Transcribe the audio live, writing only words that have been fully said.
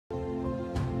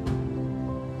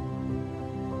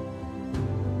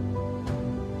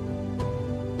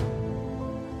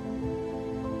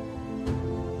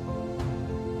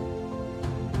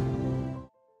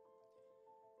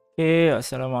Okay,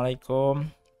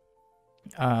 Assalamualaikum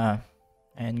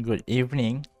and good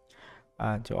evening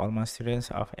to all my students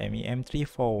of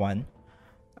MEM341.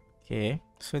 Okay,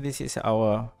 so this is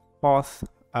our fourth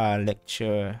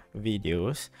lecture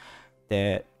videos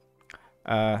that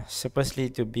supposedly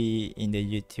to be in the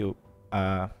YouTube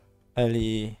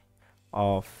early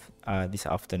of this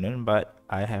afternoon, but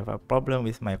I have a problem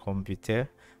with my computer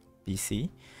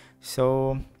PC,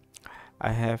 so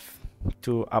I have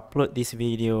to upload this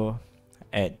video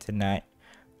at the night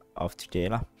of today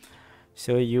lah.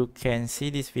 So you can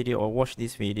see this video or watch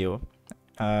this video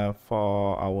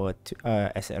for our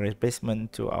as a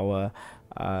replacement to our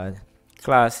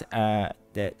class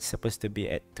that's supposed to be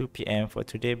at 2 p.m. for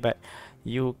today, but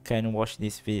you can watch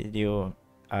this video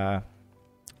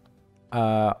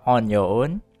on your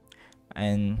own,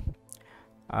 and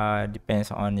depends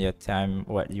on your time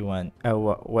what you want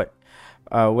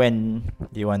when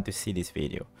you want to see this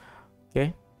video.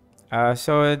 Okay,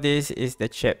 so this is the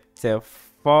chapter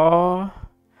 4.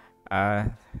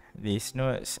 These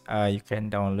notes you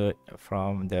can download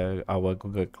from our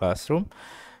Google Classroom.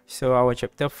 So our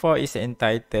chapter 4 is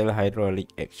entitled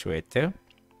Hydraulic Actuator.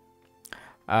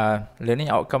 Learning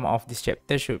outcome of this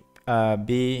chapter should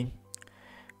be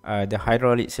the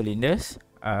hydraulic cylinders,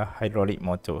 hydraulic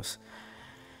motors.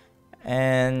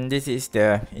 And this is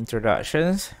the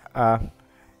introductions.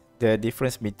 The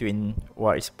difference between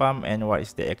what is pump and what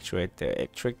is the actuator.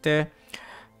 Actuator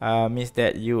means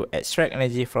that you extract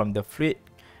energy from the fluid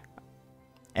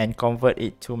and convert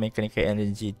it to mechanical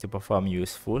energy to perform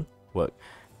useful work.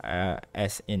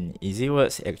 As in easy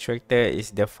words, actuator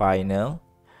is the final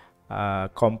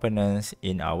components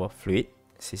in our fluid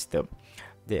system.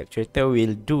 The actuator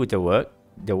will do the work.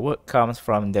 The work comes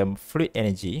from the fluid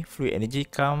energy. Fluid energy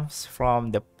comes from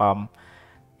the pump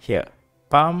here.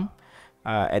 Pump,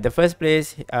 at the first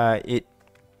place, it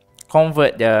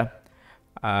convert the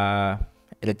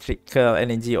electrical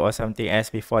energy or something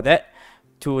else before that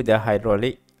to the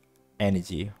hydraulic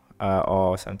energy,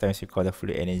 or sometimes we call the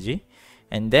fluid energy.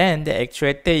 And then the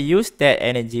actuator use that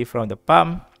energy from the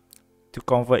pump to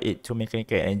convert it to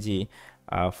mechanical energy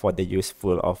for the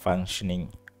useful or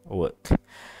functioning work.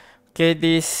 Okay,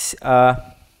 this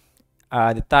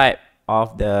the type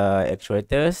of the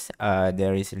actuators.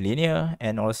 There is linear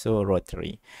and also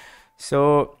rotary.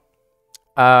 So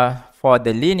for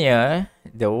the linear,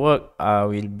 the work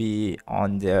will be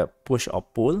on the push or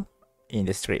pull in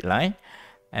the straight line,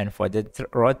 and for the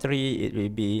rotary, it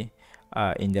will be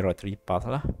in the rotary path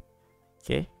lah.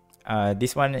 Okay,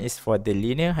 this one is for the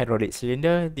linear hydraulic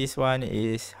cylinder. This one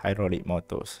is hydraulic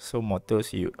motors. So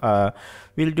motors you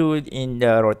will do it in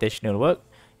the rotational work,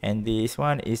 and this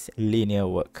one is linear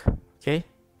work. Okay,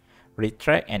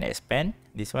 retract and expand.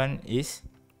 This one is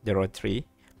the rotary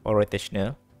or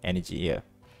rotational energy here.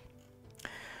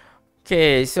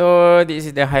 Okay, so this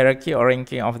is the hierarchy or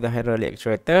ranking of the hydraulic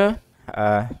actuator.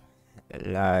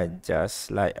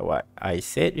 Just like what I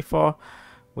said before,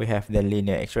 we have the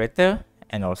linear actuator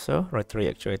and also rotary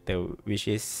actuator, which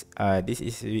is this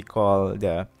is we call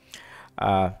the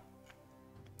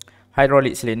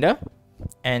hydraulic cylinder,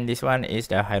 and this one is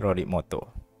the hydraulic motor.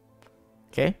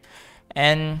 Okay,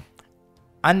 and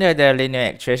under the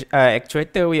linear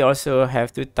actuator, we also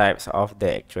have two types of the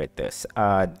actuators.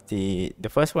 The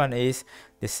first one is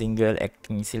the single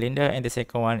acting cylinder, and the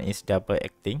second one is double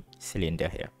acting cylinder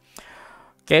here.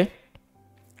 Okay,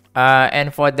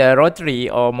 and for the rotary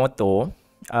or motor,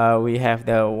 we have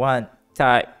the one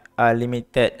type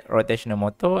limited rotational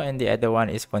motor, and the other one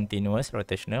is continuous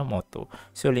rotational motor.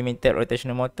 So limited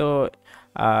rotational motor,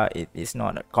 it is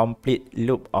not a complete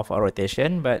loop of a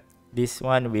rotation, but this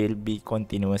one will be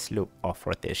continuous loop of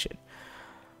rotation.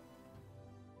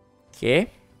 Okay,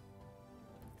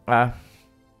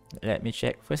 let me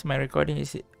check first my recording,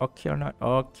 is it okay or not?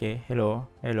 Okay, hello,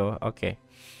 okay.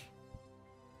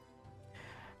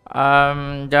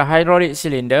 The hydraulic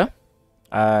cylinder,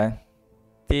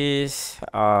 this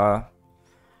the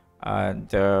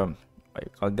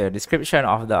description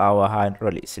of our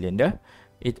hydraulic cylinder.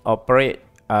 It operates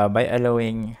by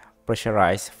allowing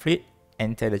pressurized fluid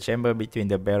enter the chamber between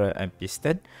the barrel and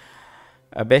piston.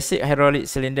 A basic hydraulic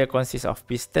cylinder consists of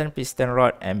piston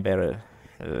rod, and barrel.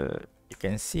 You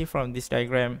can see from this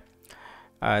diagram,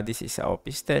 this is our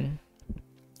piston,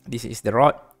 this is the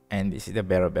rod, and this is the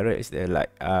barrel. Barrel is the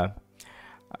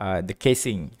the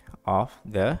casing of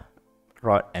the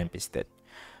rod and piston.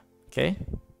 Okay.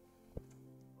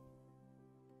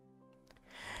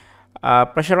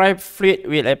 Pressurized fluid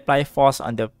will apply force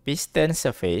on the piston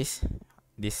surface.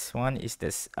 This one is the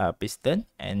piston,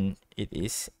 and it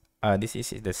is this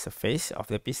is the surface of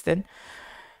the piston,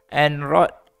 and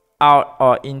rod out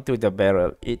or into the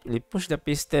barrel. It will push the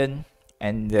piston,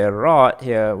 and the rod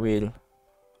here will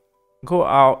go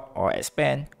out or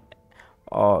expand,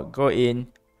 or go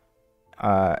in,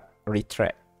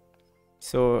 retract.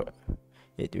 So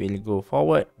it will go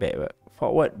forward,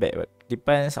 backward,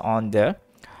 depends on the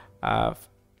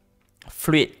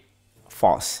fluid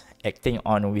force acting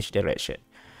on which direction.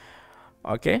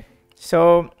 Okay,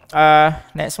 so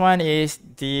next one is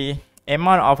the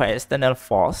amount of external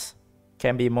force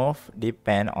can be moved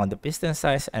depend on the piston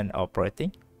size and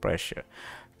operating pressure.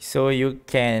 So you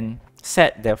can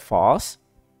set the force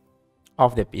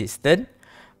of the piston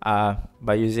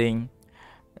by using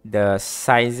the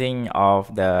sizing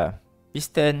of the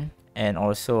piston and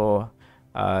also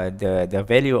the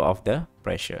value of the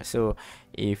pressure. So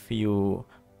if you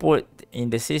put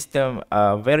in the system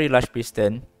a very large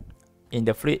piston, in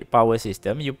the fluid power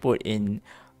system, you put in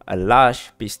a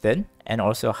large piston and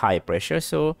also high pressure,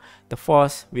 so the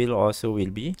force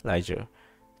will be larger.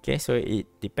 Okay, so it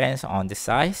depends on the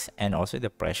size and also the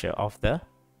pressure of the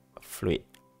fluid.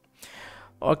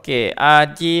 Okay,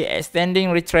 the extending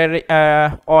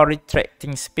or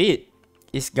retracting speed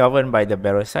is governed by the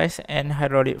barrel size and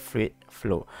hydraulic fluid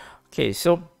flow. Okay,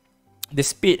 so the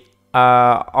speed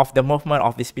of the movement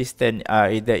of this piston,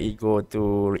 either it go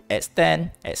to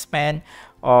extend, expand,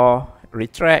 or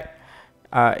retract.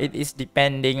 It is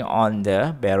depending on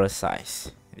the barrel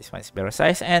size. This one is barrel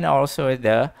size and also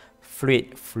the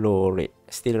fluid flow rate.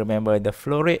 Still remember the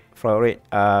flow rate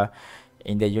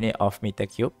in the unit of meter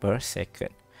cube per second.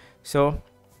 So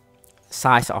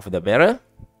size of the barrel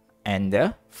and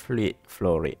the fluid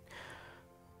flow rate.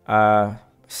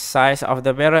 Size of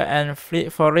the barrel and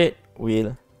fluid flow rate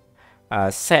will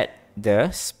set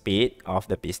the speed of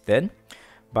the piston,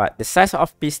 but the size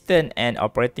of piston and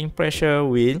operating pressure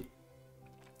will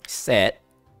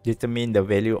determine the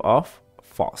value of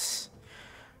force.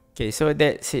 Okay, so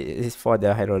that's it for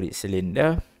the hydraulic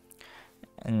cylinder.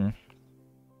 And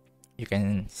you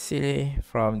can see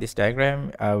from this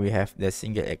diagram, we have the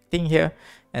single acting here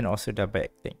and also double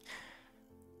acting.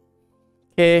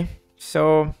 Okay,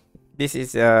 so this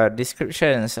is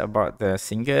descriptions about the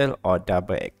single or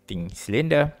double acting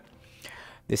cylinder.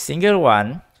 The single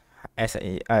one, as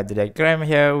the diagram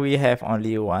here, we have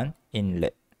only one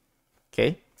inlet.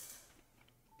 Okay,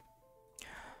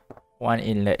 one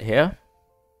inlet here.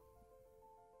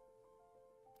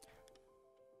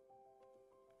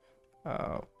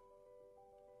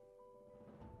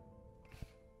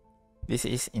 This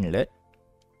is inlet.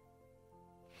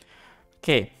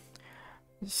 Okay,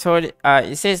 so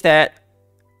it says that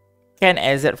can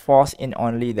exert force in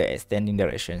only the extending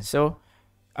direction. So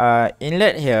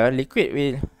inlet here,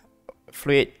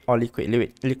 fluids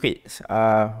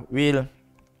will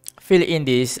fill in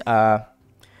this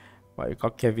what we call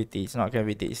cavities, not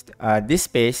cavities, this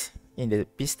space in the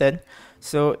piston,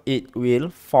 so it will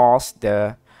force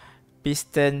the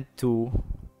piston to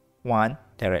one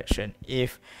direction.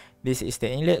 If this is the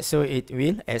inlet, so it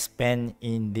will expand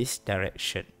in this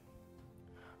direction.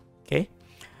 Okay,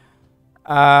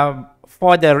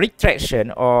 for the retraction,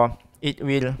 or it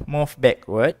will move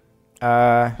backward,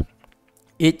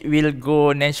 it will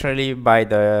go naturally by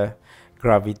the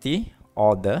gravity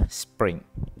or the spring.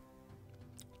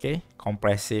 Okay,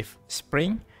 compressive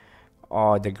spring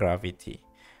or the gravity.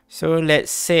 So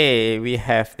let's say we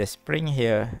have the spring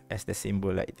here as the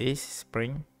symbol like this,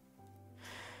 spring.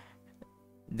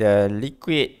 The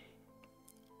liquid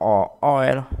or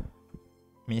oil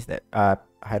means that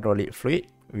hydraulic fluid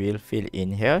will fill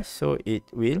in here, so it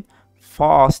will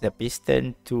force the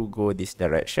piston to go this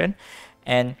direction.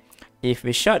 And if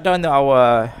we shut down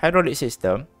our hydraulic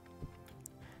system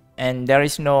and there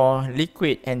is no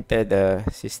liquid enter the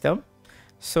system,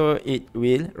 so it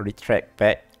will retract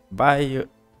back by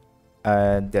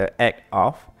the act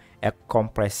of a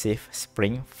compressive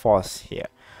spring force here.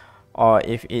 Or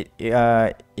if it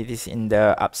is in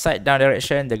the upside down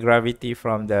direction, the gravity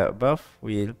from the above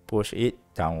will push it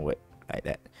downward like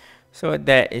that. So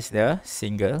that is the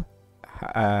single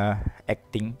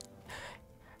acting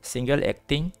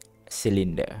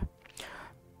cylinder.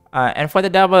 And for the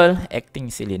double acting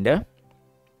cylinder,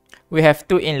 we have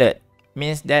two inlet,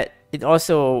 means that it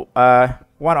also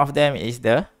one of them is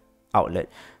the outlet.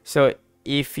 So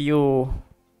if you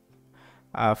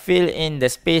fill in the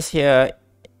space here,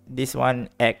 this one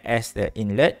act as the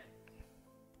inlet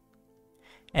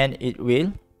and it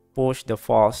will push the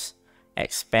force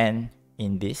expand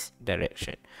in this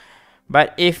direction.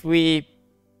 But if we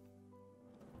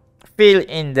fill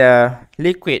in the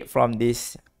liquid from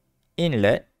this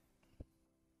inlet,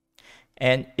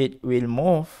 and it will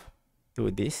move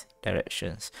to these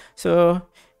directions. So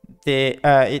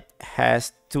it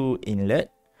has two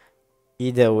inlet.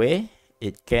 Either way,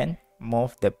 it can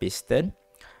move the piston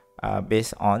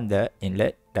based on the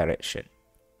inlet direction.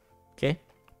 Okay,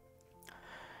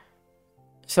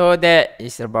 so that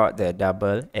is about the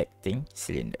double acting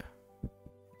cylinder.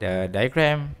 The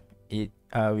diagram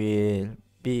will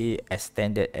be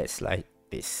extended as like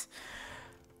this.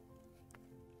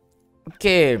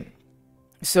 Okay,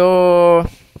 so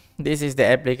this is the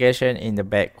application in the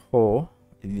backhoe.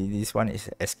 This one is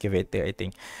excavator, I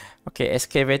think. Okay,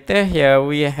 excavator, here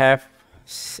we have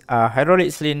a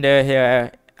hydraulic cylinder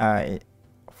here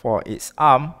for its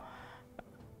arm,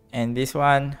 and this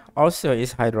one also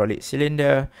is hydraulic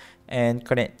cylinder and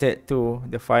connected to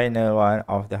the final one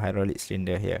of the hydraulic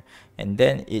cylinder here, and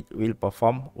then it will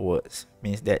perform works.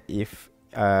 Means that if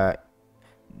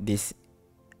this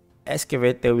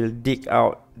excavator will dig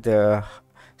out the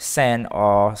sand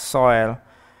or soil,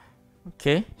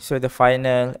 okay, so the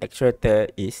final actuator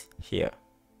is here.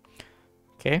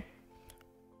 Okay,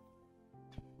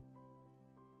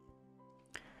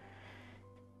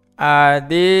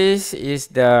 this is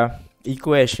the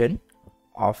equation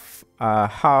of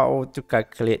how to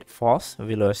calculate force,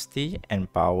 velocity,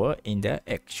 and power in the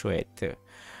actuator.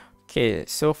 Okay,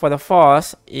 so for the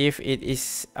force, if it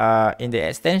is in the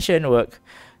extension work,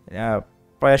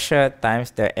 pressure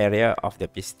times the area of the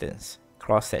pistons,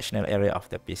 cross-sectional area of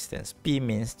the pistons. P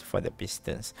means for the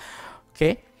pistons.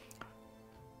 Okay,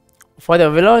 for the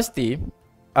velocity,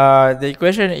 the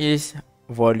equation is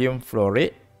volume flow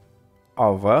rate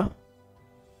over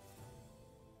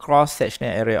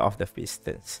cross-sectional area of the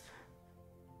pistons.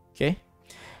 Okay,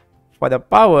 for the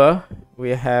power,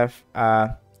 we have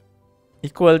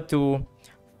equal to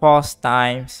force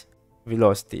times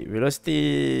velocity.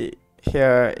 Velocity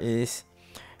here is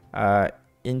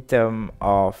in terms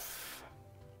of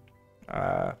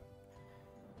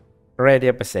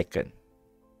radian per second.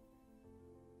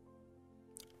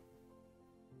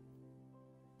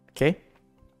 Okay,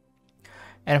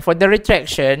 and for the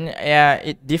retraction,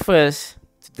 it differs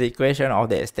to the equation of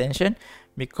the extension,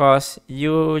 because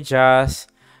you just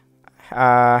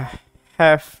have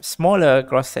smaller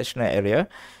cross-sectional area,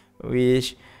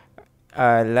 which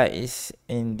like is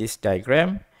in this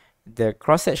diagram, the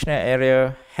cross-sectional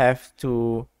area have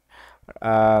to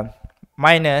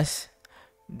minus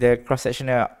the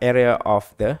cross-sectional area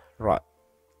of the rod.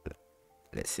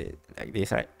 Let's say like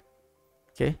this, right?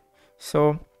 Okay,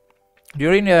 so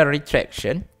during the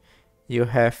retraction, you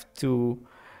have to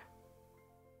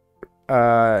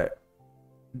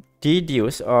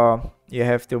deduce, or you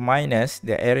have to minus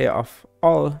the area of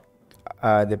all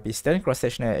the piston,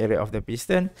 cross-sectional area of the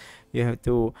piston. You have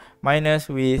to minus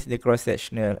with the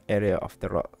cross-sectional area of the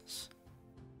rods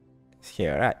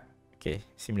here, right? Okay,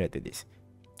 similar to this.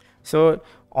 So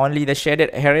only the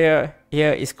shaded area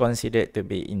here is considered to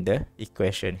be in the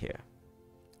equation here.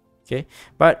 Okay,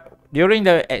 but during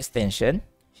the extension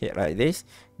here like this,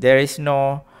 there is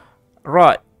no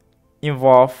rod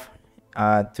involved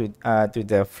to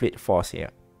the fluid force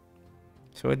here.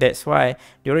 So that's why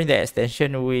during the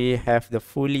extension we have the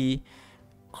fully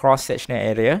cross-sectional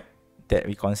area that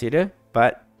we consider,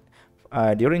 but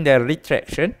during the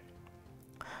retraction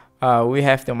we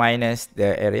have to minus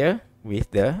the area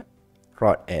with the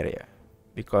rod area,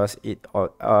 because it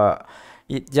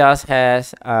just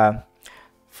has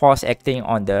force acting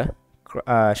on the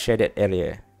shaded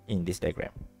area in this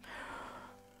diagram.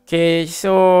 Okay,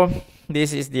 so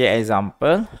this is the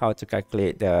example how to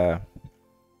calculate the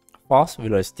force,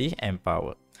 velocity, and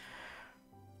power.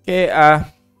 Okay,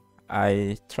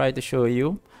 I try to show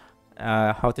you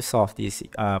how to solve this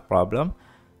problem.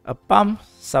 A pump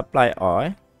supply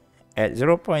oil at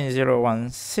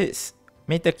 0.016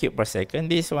 meter cube per second.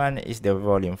 This one is the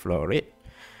volume flow rate.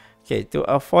 Okay, to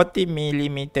a 40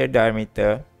 millimeter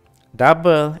diameter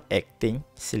double acting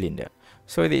cylinder.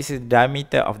 So this is the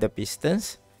diameter of the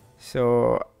pistons.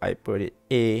 So I put it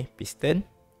A piston,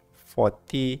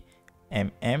 40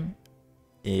 mm.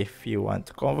 If you want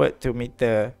to convert to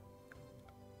meter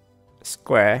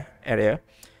square area,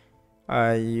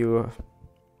 you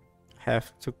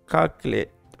have to calculate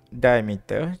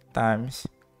diameter times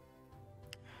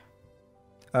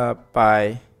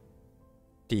pi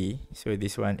d. So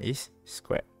this one is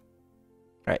square,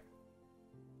 right?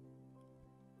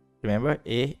 Remember,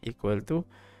 A equal to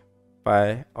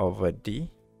pi over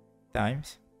d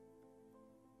times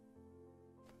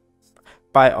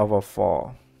pi over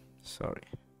 4. Sorry,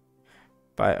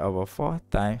 pi over 4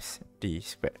 times d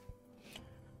squared.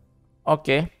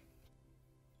 Okay.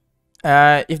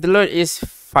 If the load is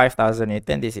 5,000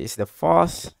 Newton, this is the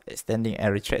force extending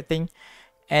and retracting,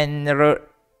 and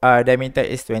diameter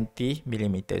is 20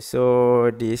 millimeters.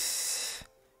 So this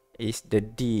is the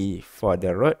D for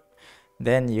the rod.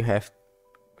 Then you have,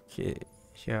 okay,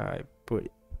 here I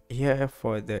put here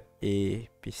for the A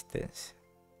pistons.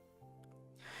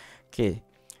 Okay,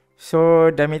 so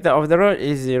diameter of the rod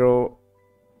is 0.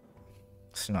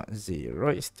 It's not 0,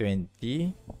 it's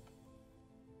 20.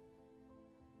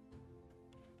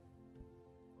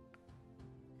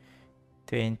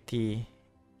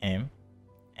 mm.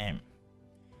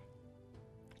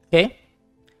 Okay,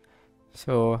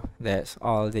 so that's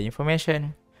all the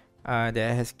information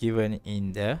that has given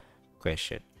in the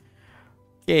question.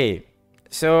 Okay,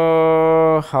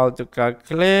 so how to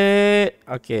calculate?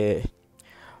 Okay,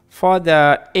 for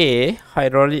the A,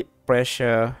 hydraulic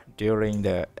pressure during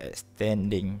the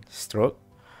extending stroke,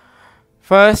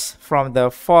 first from the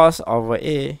force over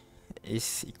A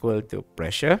is equal to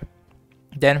pressure,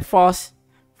 then force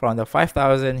from the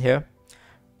 5,000 here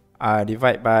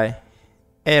divided by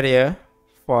area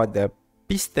for the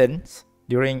pistons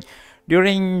during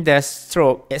the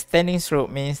stroke. Extending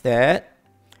stroke means that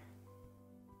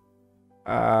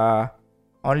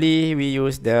only we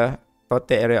use the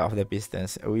total area of the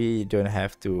pistons. We don't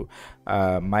have to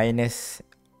minus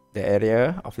the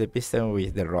area of the piston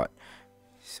with the rod.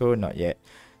 So not yet.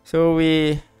 So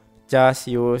we just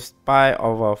use pi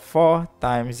over 4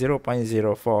 times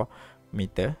 0.04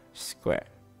 meter square.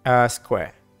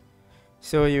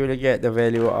 So you will get the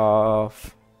value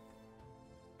of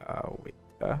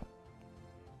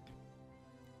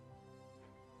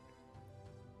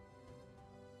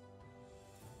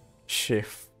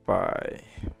shift pi.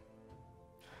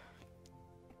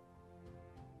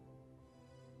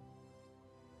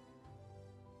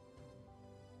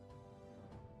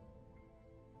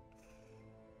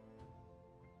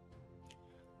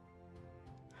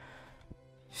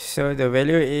 So the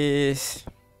value is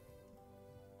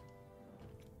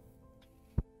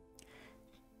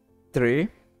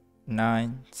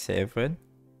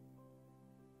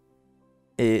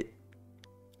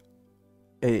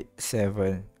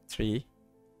 397,873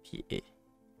 PA.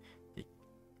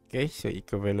 Okay, so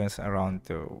equivalence around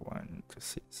to 1 to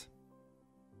 6.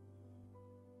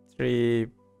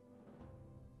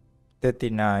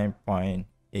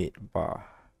 339.8 bar.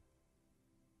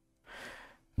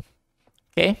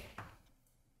 Okay,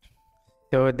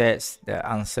 so that's the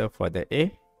answer for the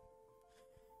A.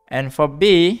 And for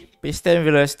B, piston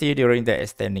velocity during the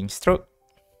extending stroke.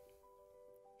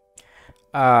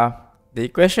 The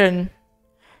equation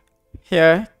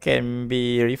here can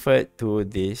be referred to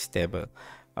this table.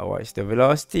 What is the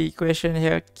velocity equation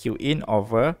here? Q in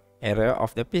over area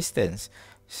of the pistons.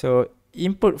 So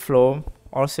input flow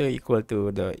also equal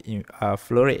to the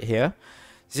flow rate here,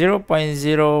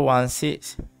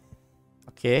 0.016.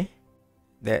 Okay,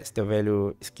 that's the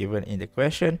value is given in the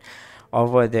question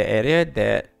over the area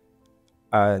that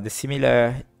the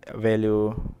similar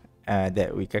value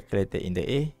that we calculated in the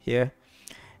A here,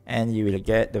 and you will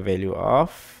get the value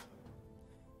of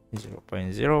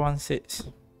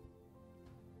 0.016.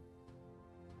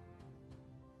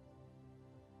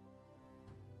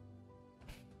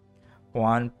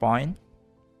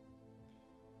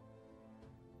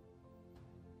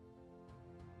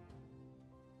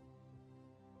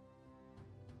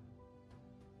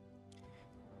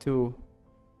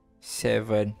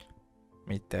 .275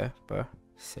 meter per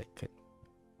second.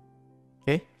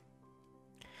 Okay,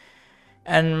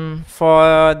 and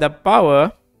for the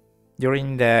power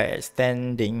during the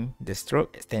extending the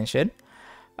stroke extension,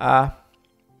 the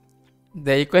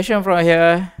equation from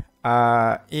here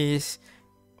is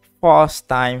force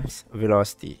times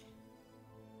velocity.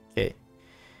 Okay,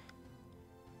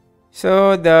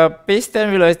 so the piston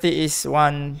velocity is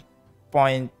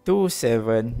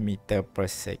 1.27 meter per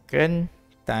second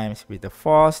times with the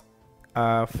force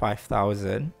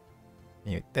 5,000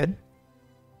 Newton.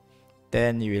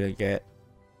 Then you will get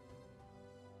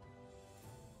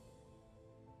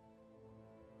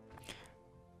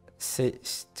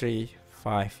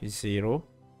 6350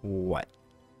 watt.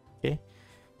 Okay,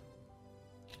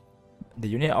 the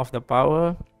unit of the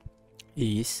power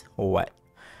is watt.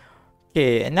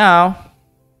 Okay, and now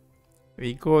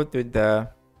we go to the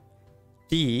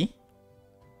D,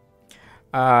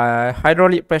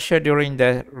 hydraulic pressure during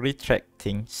the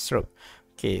retracting stroke.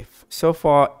 Okay, so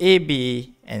for A,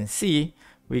 B, and C,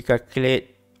 we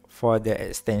calculate for the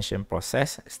extension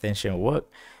process, extension work.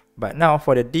 But now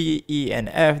for the D, E, and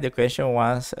F, the question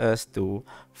wants us to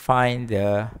find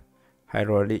the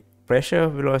hydraulic pressure,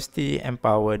 velocity, and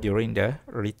power during the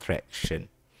retraction.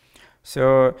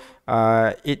 So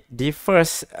it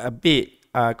differs a bit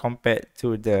compared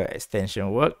to the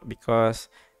extension work, because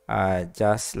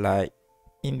just like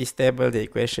in this table, the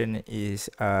equation is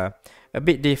a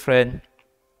bit different,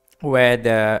 where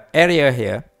the area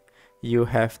here you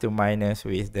have to minus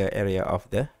with the area of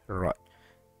the rod.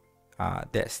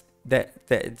 That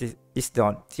is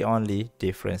not the only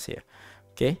difference here.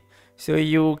 Okay, so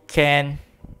you can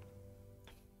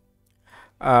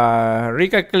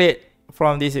recalculate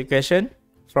from this equation,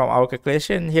 from our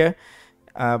calculation here,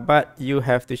 but you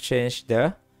have to change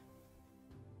the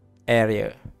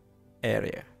area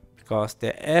because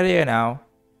the area now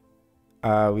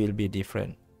will be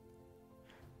different.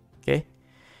 Okay.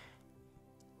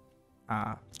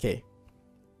 Okay.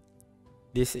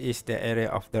 This is the area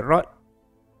of the rod.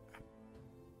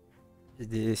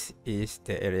 This is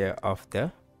the area of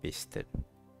the piston.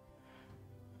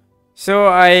 So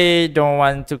I don't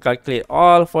want to calculate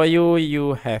all for you.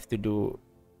 You have to do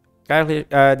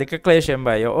the calculation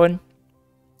by your own.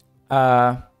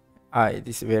 It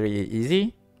is very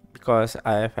easy because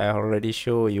I have already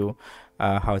shown you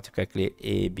how to calculate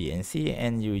A, B, and C,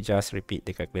 and you just repeat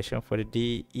the calculation for the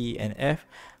D, E, and F.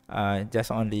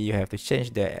 Just only you have to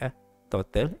change the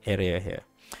total area here.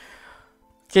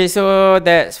 Okay, so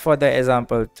that's for the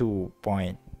example 2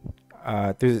 to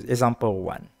example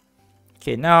 1.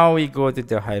 Okay, now we go to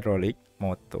the hydraulic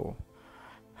motor.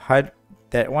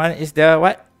 That one is the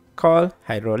what called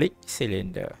hydraulic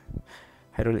cylinder.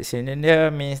 Hydraulic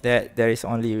cylinder means that there is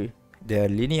only the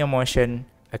linear motion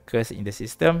occurs in the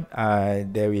system.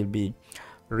 There will be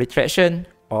retraction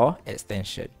or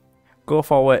extension, go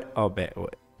forward or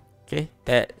backward. Okay,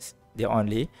 that's the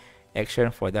only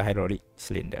action for the hydraulic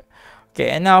cylinder. Okay,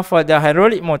 and now for the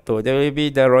hydraulic motor, there will be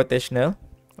the rotational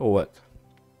work.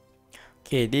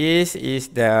 Okay, this is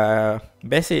the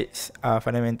basics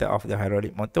fundamental of the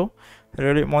hydraulic motor.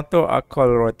 Hydraulic motor are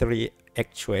called rotary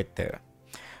actuator.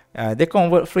 They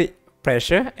convert fluid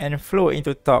pressure and flow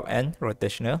into torque and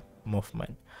rotational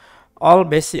movement. All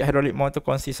basic hydraulic motor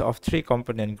consists of 3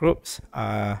 component groups.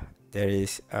 There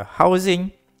is a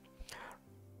housing,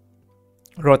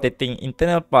 rotating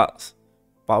internal parts,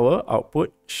 power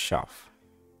output shaft.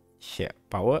 Here,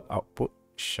 power output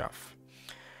shaft.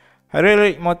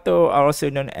 Hydraulic motor are also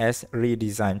known as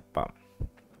redesigned pump.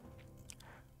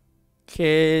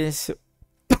 Okay, so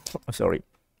sorry.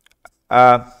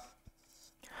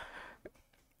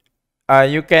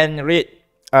 You can read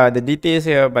the details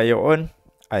here by your own.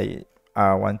 I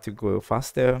want to go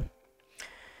faster.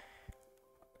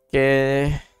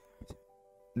 Okay,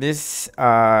 this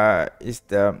is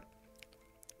the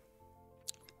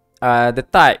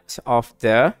types of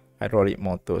the hydraulic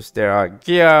motors. There are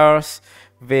gears,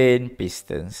 vane,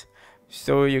 pistons.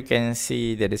 So you can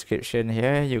see the description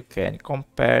here. You can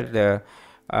compare the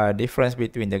difference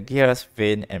between the gears,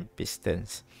 vane, and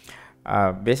pistons.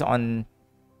 Based on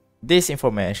this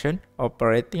information,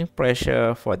 operating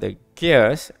pressure for the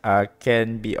gears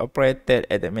can be operated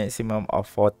at a maximum of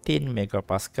 14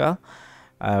 megapascal,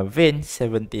 vane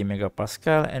 70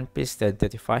 megapascal, and piston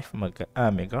 35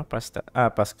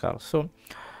 megapascal. So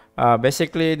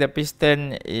basically the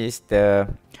piston is the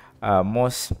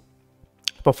most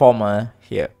performer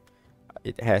here.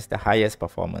 It has the highest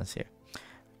performance here.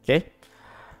 Okay,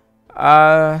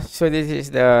 so this is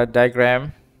the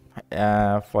diagram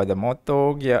for the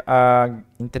motor gear,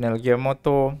 internal gear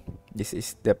motor. This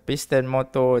is the piston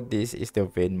motor. This is the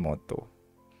vane motor.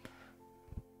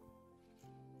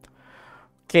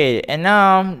 Okay, and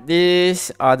now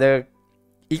these are the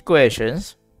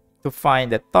equations to find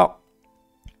the torque,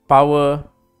 power,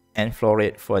 and flow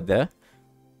rate for the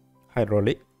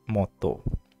hydraulic motor.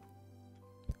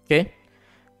 Okay,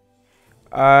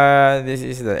 this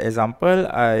is the example.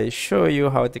 I show you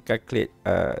how to calculate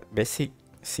a basic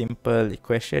simple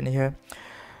equation here.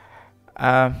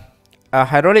 A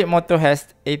hydraulic motor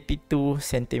has 82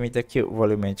 centimeter cube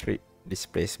volumetric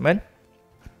displacement.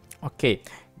 Okay,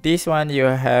 this one you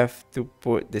have to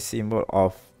put the symbol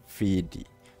of VD.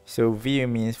 So V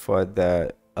means for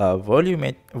the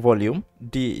volume,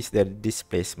 D is the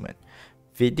displacement.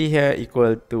 VD here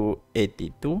equal to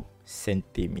 82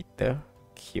 centimeter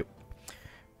cube.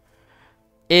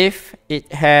 If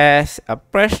it has a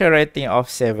pressure rating of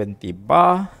 70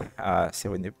 bar,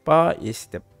 70 bar is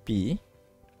the P,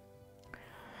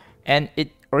 and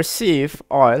it receives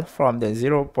oil from the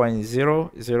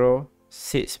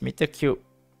 0.006 meter cube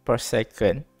per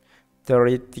second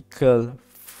theoretical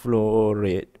flow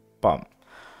rate pump.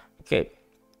 Okay,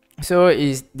 so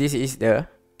this is the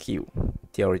Q.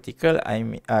 Theoretical,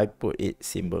 I put it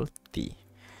symbol T.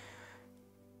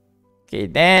 Okay,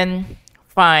 then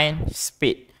find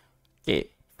speed. Okay,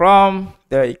 from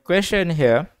the equation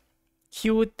here,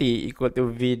 Qt equal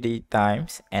to Vd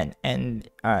times N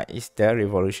is the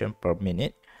revolution per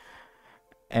minute.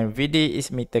 and VD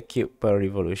is meter cube per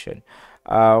revolution.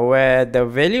 Where the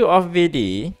value of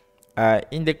VD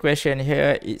in the question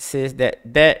here, it says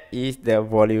that is the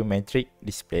volumetric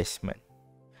displacement.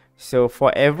 So for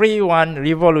every 1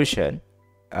 revolution,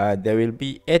 there will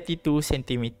be 82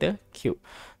 centimeter cube.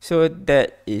 So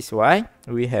that is why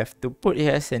we have to put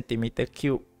here centimeter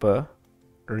cube per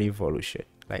revolution,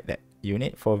 like that,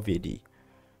 unit for VD.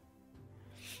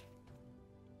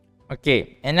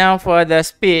 Okay, and now for the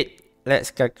speed,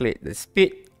 let's calculate the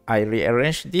speed. I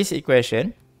rearrange this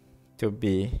equation to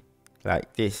be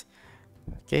like this.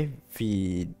 Okay,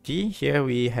 VD, here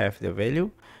we have the value.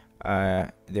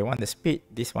 They want the speed,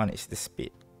 this one is the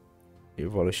speed,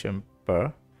 revolution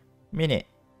per minute.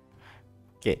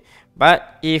 Okay,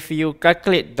 but if you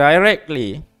calculate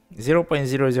directly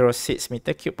 0.006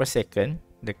 meter cube per second,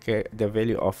 the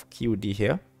value of QD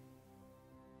here,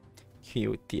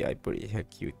 QT, I put it here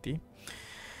QT,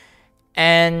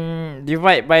 and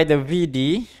divide by the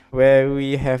VD, where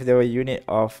we have the unit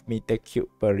of meter cube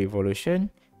per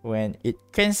revolution. When it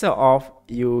cancel off,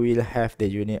 you will have the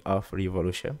unit of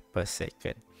revolution per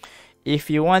second. If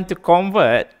you want to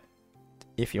convert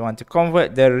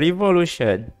the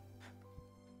revolution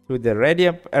to the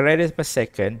radians per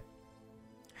second,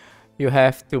 you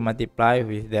have to multiply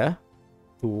with the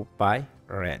 2 pi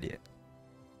radian.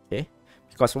 Okay,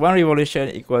 because 1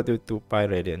 revolution equal to 2 pi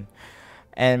radian.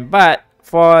 But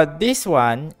for this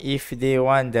one, if they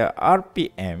want the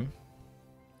RPM,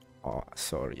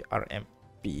 RMP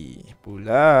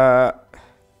pula.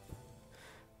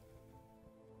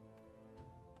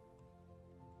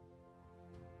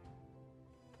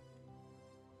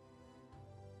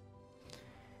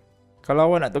 Kalau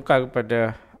awak nak tukar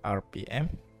kepada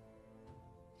RPM,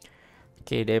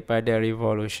 okay, daripada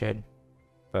revolution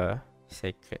per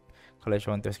second. Kalau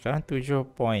contoh sekarang 7.6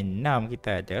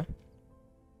 kita ada.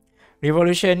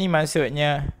 Revolution ni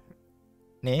maksudnya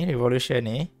ni, revolution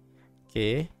ni.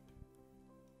 Okay,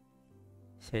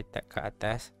 saya tak ke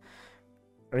atas.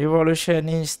 Revolution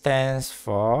ni stands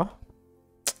for,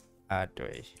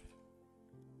 aduh,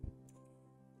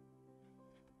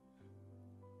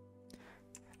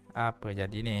 apa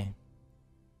jadi ni?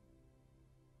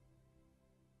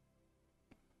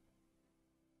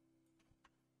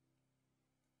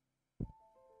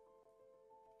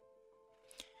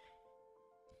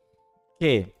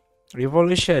 Okay,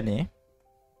 revolution ni,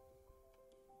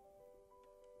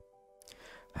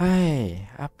 hai,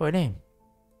 apa ni?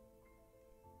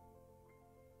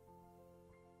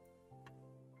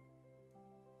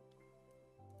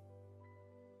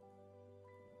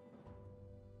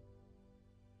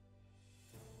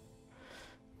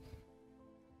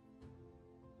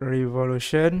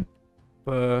 Revolution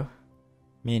per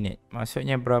minute.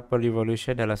 Maksudnya berapa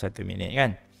revolution dalam 1 minit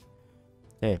kan?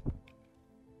 Okay.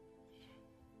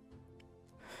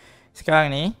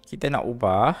 Sekarang ni kita nak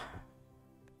ubah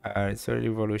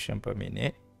revolution per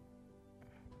minute.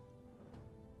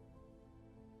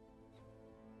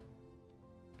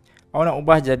 Awak nak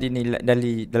ubah jadi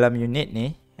nilai dalam unit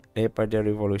ni daripada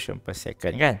revolution per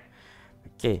second kan?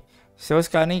 Okay. So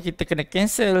sekarang ni kita kena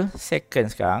cancel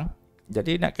second sekarang.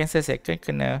 Jadi nak cancel second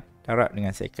kena darab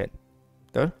dengan second.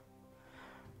 Betul?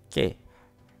 Okay.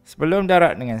 Sebelum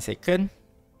darab dengan second,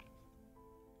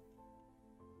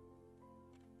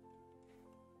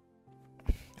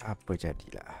 apa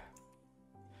jadilah?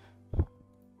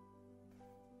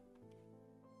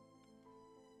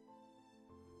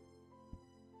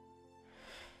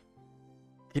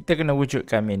 Kita kena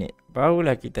wujudkan minit.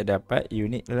 Barulah kita dapat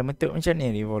unit dalam bentuk macam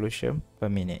ni, revolution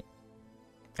per minute.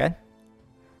 Kan?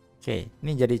 Okay,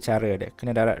 ni jadi cara dia.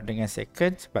 Kena darab dengan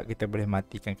second sebab kita boleh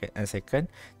matikan second.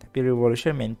 Tapi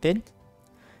revolution maintain,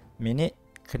 minit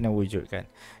kena wujudkan.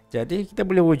 Jadi kita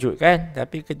boleh wujudkan,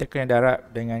 tapi kita kena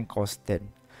darab dengan constant.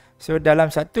 So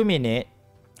dalam 1 minit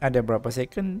ada berapa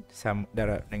second? Sama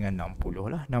darab dengan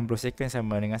 60 lah. 60 second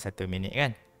sama dengan 1 minit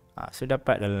kan? So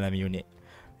dapat dalam unit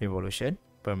revolution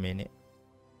per minute.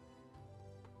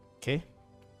 Okay.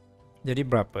 Jadi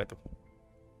berapa tu?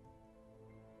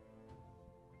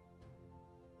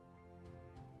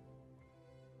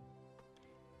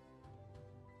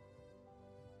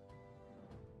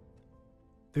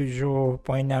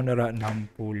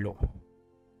 .6/60.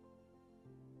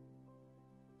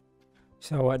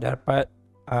 So awak dapat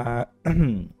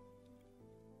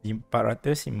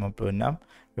 456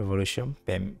 revolution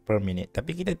per minute.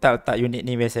 Tapi kita tak letak unit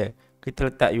ni biasa.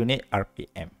 Kita letak unit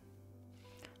RPM.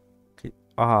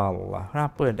 Allah,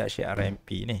 kenapa tak share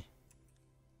RMP ni?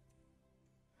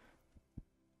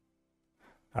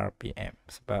 RPM.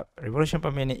 Sebab revolution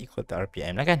per minute equal to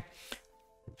RPM lah kan?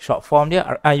 Short form dia,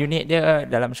 unit dia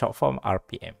dalam short form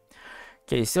RPM.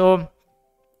 Okay, so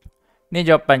Ni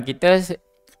jawapan kita.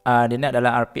 Dia nak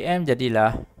dalam RPM,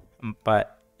 jadilah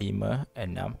 456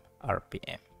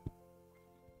 RPM.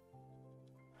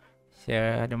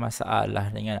 Saya ada masalah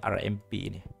dengan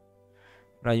RMP ni.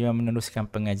 Rayuan meneruskan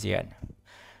pengajian.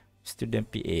 Student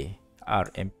PA,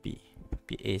 RMP,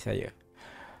 PA saya.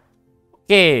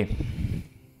 Okey.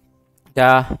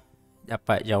 Dah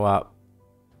dapat jawab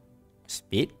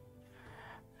speed.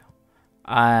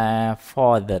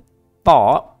 For the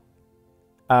top,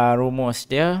 rumus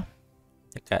dia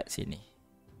dekat sini.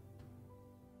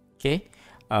 Okey.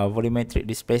 Volumetric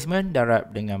displacement darab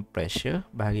dengan pressure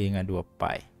bahagi dengan 2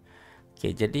 pi.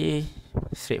 Okey, jadi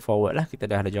straightforward lah. Kita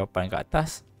dah ada jawapan kat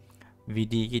atas.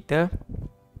 VD kita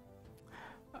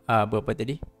berapa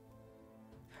tadi?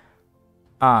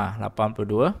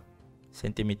 82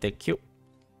 cm3.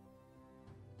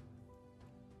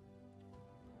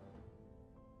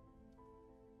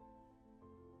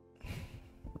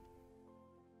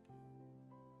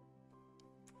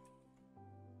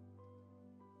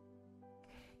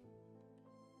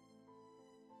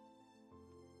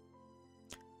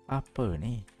 Apa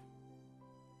ni?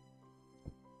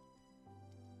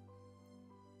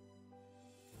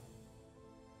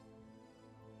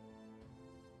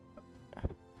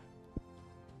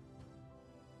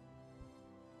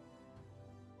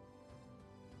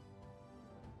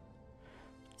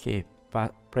 Okey,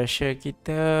 pressure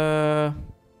kita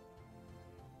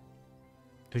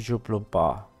 70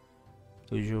 bar.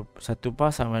 1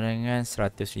 bar sama dengan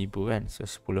 100,000 kan. So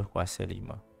 10 kuasa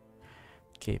 5.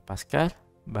 Okey, Pascal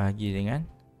bahagi dengan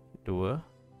 2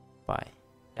 pi.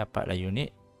 Dapatlah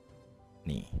unit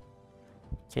ni.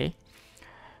 Okey.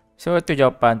 So tu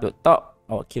jawapan untuk torque.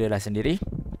 Awak kira lah sendiri.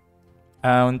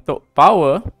 Untuk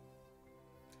power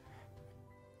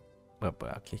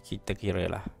berapa? Okey, kita kira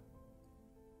lah.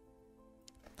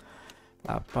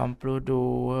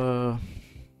 82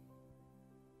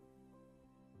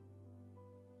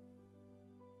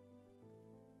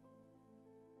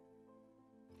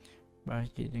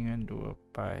 bahagi dengan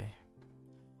 2 pi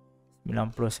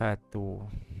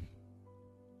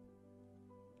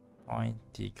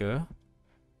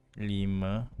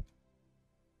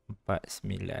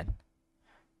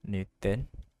 91.3549 Newton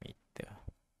meter.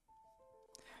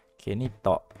 Okay, ni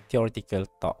torque, theoretical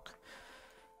torque.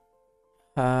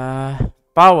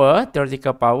 Power,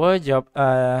 theoretical power,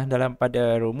 dalam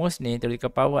pada rumus ni,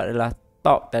 theoretical power adalah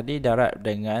torque tadi darab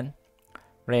dengan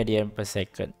radian per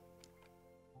second.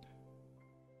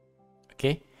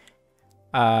 Okay.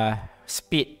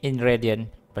 Speed in radian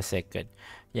per second.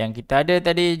 Yang kita ada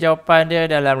tadi jawapan dia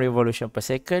dalam revolution per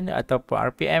second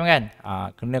ataupun RPM kan.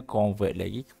 Kena convert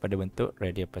lagi kepada bentuk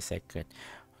radian per second.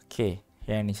 Okay.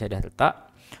 Yang ni saya dah letak.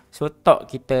 So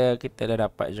torque kita dah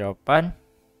dapat jawapan.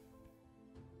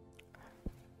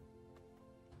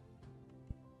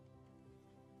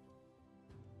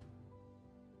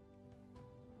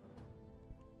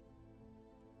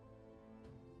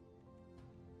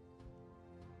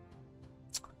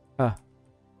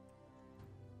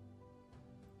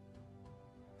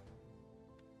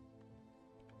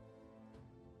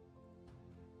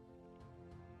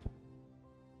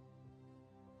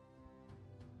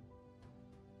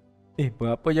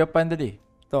 Berapa jawapan tadi?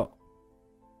 Torque.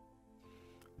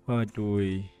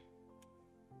 Aduh.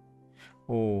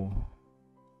 Oh.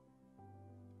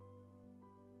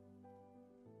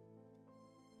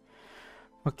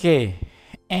 Okay.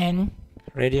 N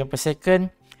radian per second.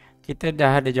 Kita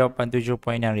dah ada jawapan 7.6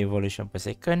 revolution per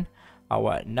second.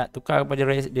 Awak nak tukar kepada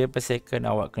radian per second,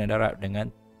 awak kena darab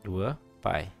dengan 2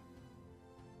 pi.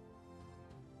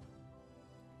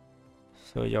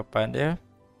 So jawapan dia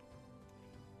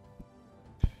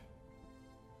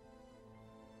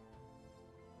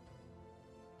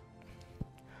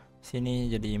sini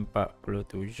jadi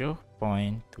 47.75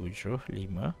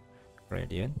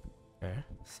 radian per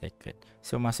second.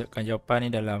 So masukkan jawapan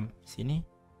ni dalam sini.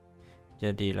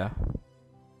 Jadilah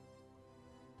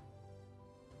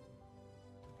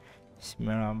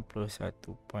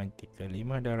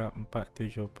 91.35 darab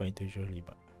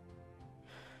 47.75.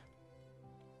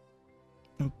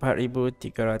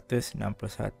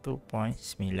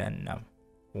 4361.96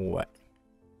 watt.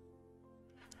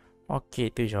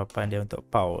 Okey, itu jawapan dia untuk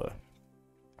power.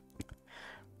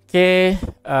 Okey,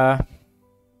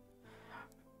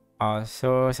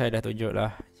 so saya dah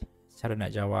tunjuklah cara nak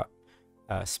jawab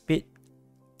speed,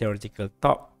 theoretical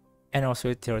torque and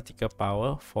also theoretical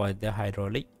power for the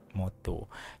hydraulic motor.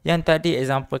 Yang tadi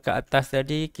example kat atas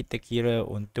tadi kita kira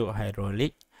untuk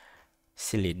hydraulic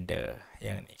cylinder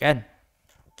yang ni kan.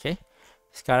 Okey.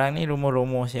 Sekarang ni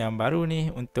rumus-rumus yang baru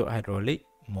ni untuk hydraulic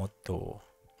motor.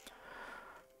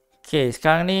 Okey,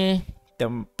 sekarang ni kita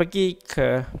pergi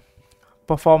ke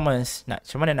performance,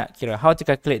 macam mana nak kira, how to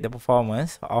calculate the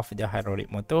performance of the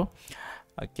hydraulic motor.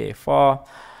 Okay, for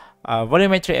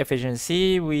volumetric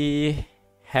efficiency, we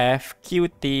have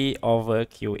QT over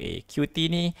QA. QT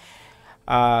ni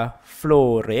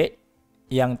flow rate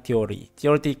yang teori,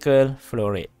 theoretical flow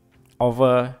rate,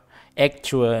 over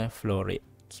actual flow rate,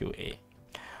 QA.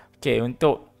 Okay,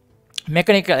 untuk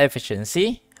mechanical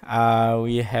efficiency,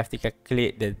 we have to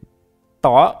calculate the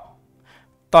torque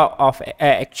of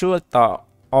actual torque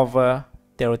over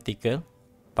theoretical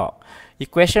torque.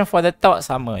 Equation for the torque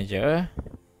sama je.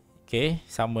 Okay,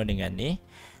 sama dengan ni.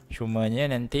 Cumanya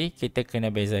nanti kita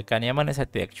kena bezakan yang mana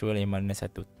satu actual, yang mana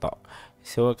satu torque.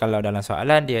 So kalau dalam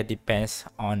soalan dia depends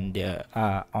on the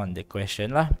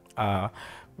question lah.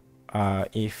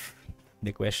 If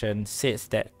the question says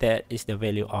that is the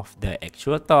value of the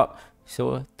actual torque,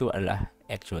 so tu adalah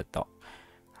actual torque.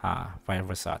 Vice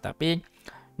versa. Tapi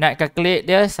nak calculate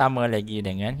dia sama lagi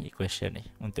dengan equation ni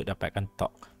untuk dapatkan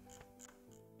torque.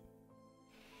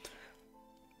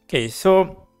 Okay,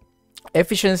 so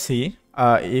efficiency,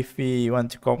 if we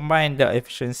want to combine the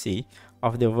efficiency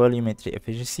of the volumetric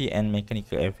efficiency and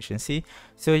mechanical efficiency,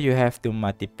 so you have to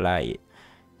multiply it.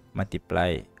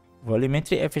 Multiply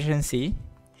volumetric efficiency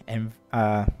and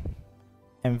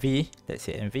MV, let's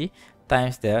say MV,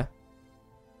 times the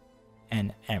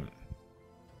NM.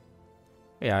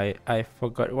 Yeah, I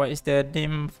forgot what is the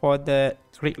name for the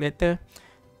Greek letter.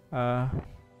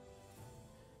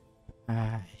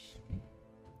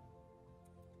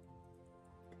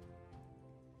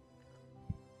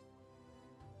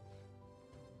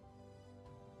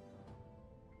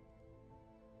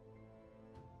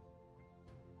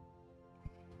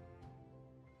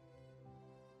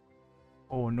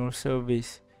 Oh, no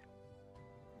service.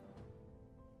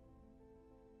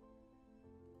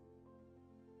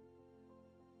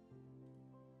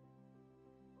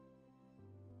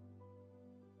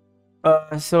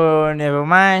 So never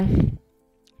mind.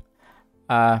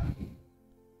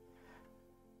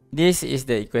 This is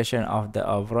the equation of the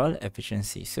overall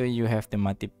efficiency. So you have to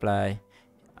multiply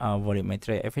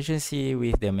volumetric efficiency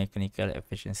with the mechanical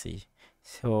efficiency.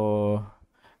 So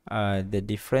the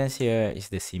difference here is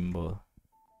the symbol.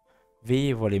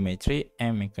 V volumetric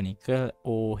and mechanical,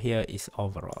 O here is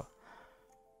overall.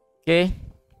 Okay.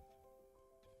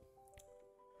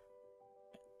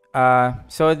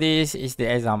 So this is the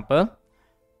example.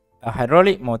 A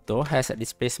hydraulic motor has a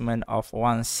displacement of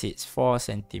 164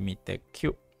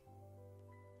 cm3.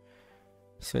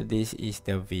 So this is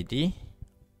the VD,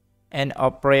 and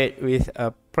operate with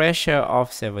a pressure of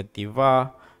 70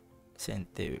 bar.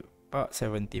 70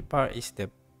 bar is the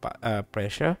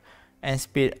pressure, and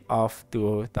speed of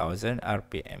 2000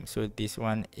 rpm. So this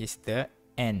one is the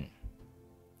N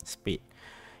speed.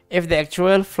 If the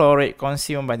actual flow rate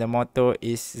consumed by the motor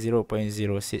is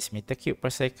 0.06 meter cube per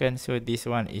second, so this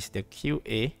one is the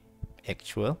QA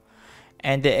actual,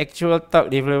 and the actual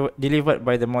torque delivered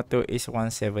by the motor is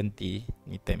 170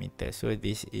 Nm. So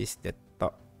this is the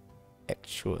torque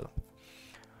actual.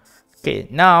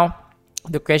 Okay, now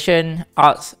the question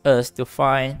asks us to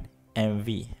find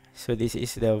MV. So this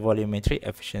is the volumetric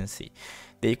efficiency.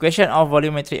 The equation of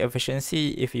volumetric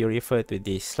efficiency, if you refer to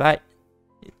this slide,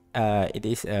 it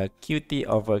is QT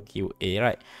over QA,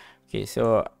 right? Okay,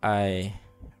 so I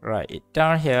write it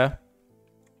down here.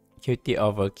 QT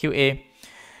over QA.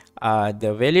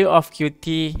 The value of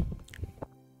QT,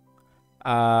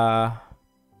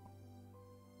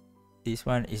 this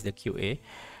one is the QA,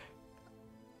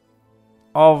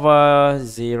 over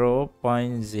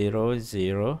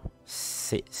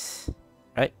 0.006,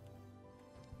 right?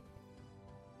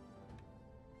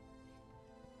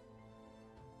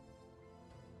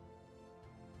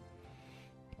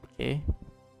 Okay.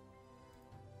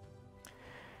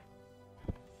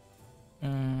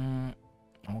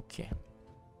 Okay.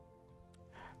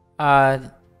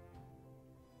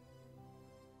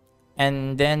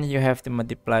 And then you have to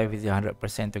multiply with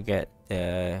 100% to get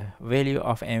the value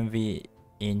of MV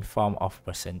in form of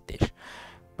percentage.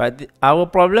 But our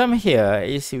problem here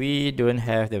is we don't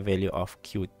have the value of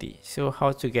QT. So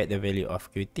how to get the value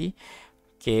of QT?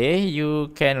 Okay, you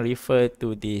can refer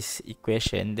to this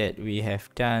equation that we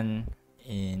have done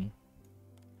in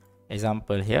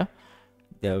example here.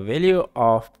 The value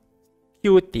of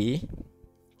QT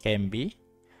can be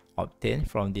obtained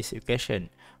from this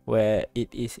equation, where it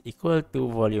is equal to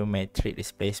volumetric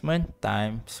displacement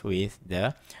times with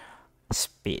the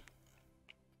speed.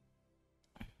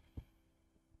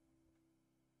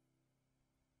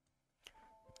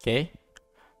 Okay,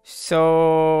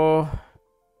 so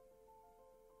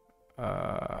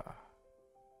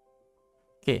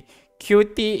okay,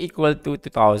 QT equal to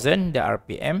 2000 the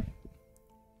RPM.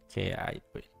 Okay, I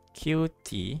put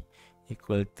Qt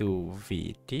equal to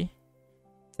Vd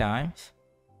times,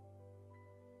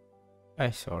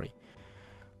 sorry,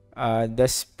 the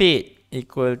speed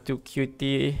equal to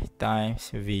Qt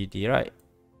times Vd, right?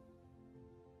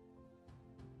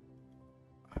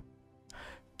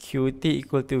 Qt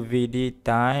equal to Vd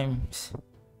times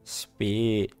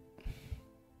speed.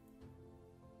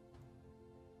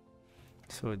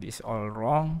 So this all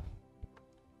wrong.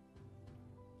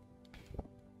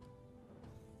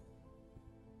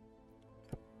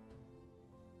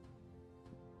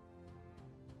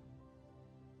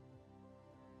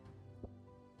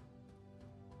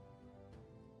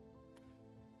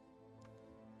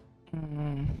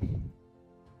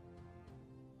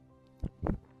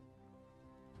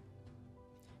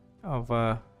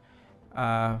 Over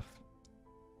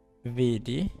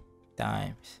Vd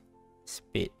times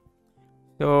speed.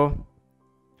 So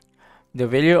the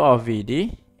value of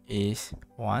Vd is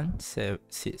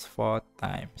 164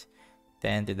 times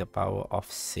 10 to the power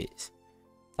of 6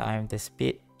 times the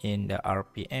speed in the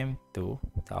RPM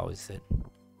 2000.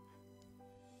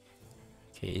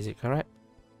 Okay, is it correct?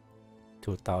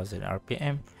 2000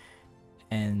 RPM,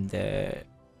 and the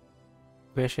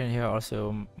question here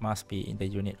also must be in the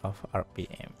unit of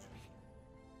RPM,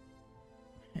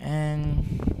 and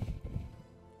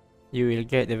you will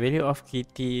get the value of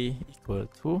Qt equal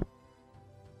to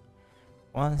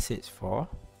 164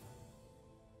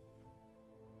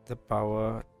 the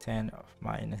power 10 of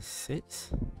minus 6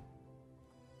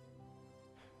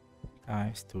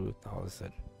 times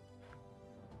 2000,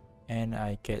 and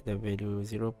I get the value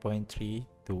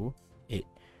 0.328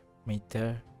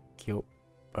 meter cube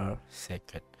per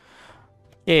second.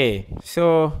 Okay,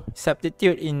 so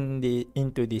substitute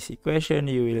into this equation,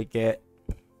 you will get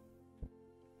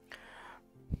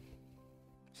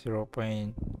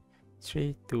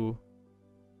 0.328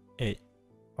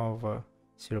 over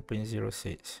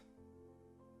 0.06.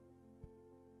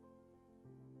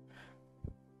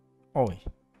 Oh,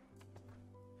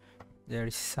 there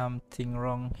is something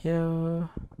wrong here.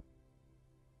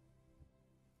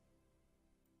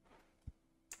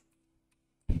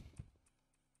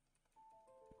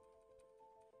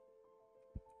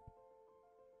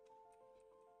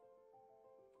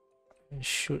 I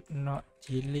should not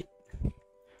delete.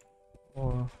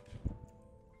 Oh.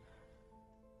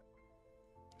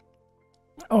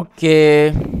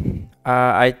 Okay,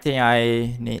 I think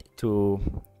I need to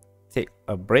take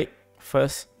a break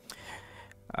first.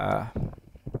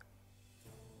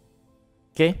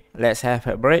 Okay, let's have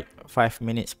a break, 5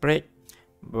 minutes break.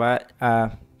 But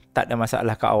tak ada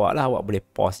masalah kat awak lah, awak boleh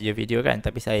pause je video kan,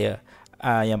 tapi saya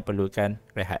yang perlukan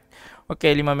rehat.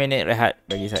 Okay, 5 minit rehat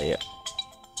bagi saya.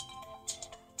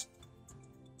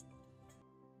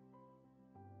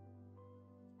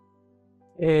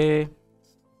 Okay,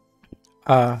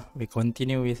 we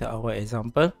continue with our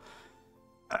example.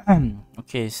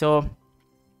 Okay, so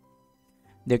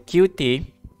the Qt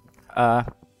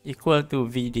equal to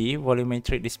Vd,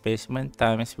 volumetric displacement,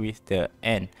 times with the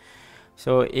N.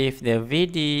 So if the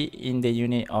Vd in the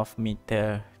unit of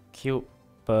meter cube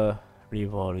per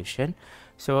revolution,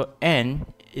 so N,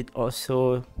 it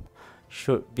also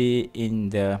should be in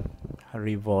the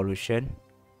revolution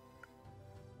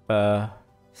per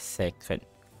second.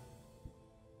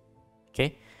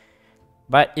 Okay,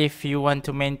 but if you want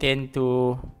to maintain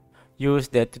to use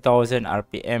the 2000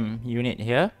 RPM unit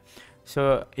here,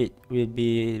 so it will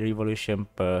be revolution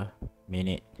per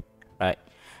minute, right?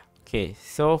 Okay,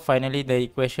 so finally the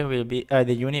equation will be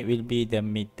the unit will be the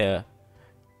meter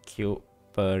cube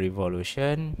per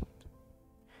revolution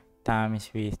times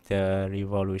with the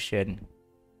revolution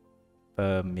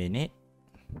per minute,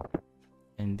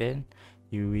 and then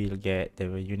you will get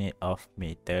the unit of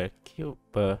meter cube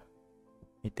per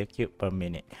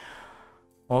minute.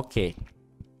 Okay,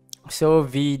 so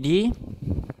Vd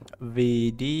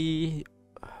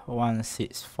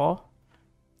 164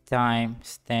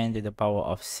 times 10 to the power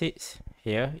of 6.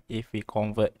 Here, if we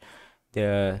convert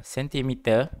the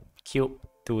centimeter cube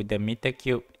to the meter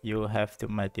cube, you have to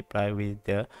multiply with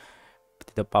the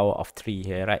to the power of 3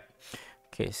 here, right?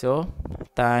 Okay, so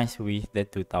times with the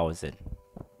 2000.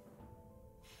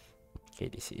 Okay,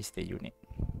 this is the unit,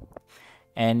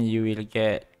 and you will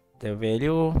get the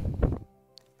value,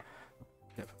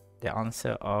 the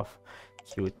answer of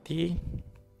Qt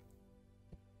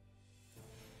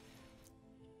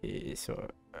is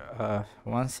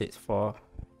 164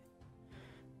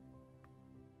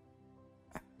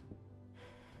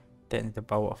 10 to the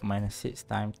power of minus 6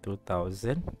 times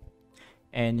 2000,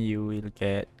 and you will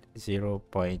get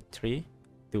 0.328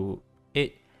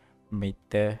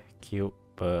 meter cube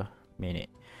per minute.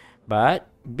 But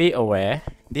be aware,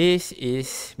 this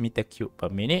is meter cube per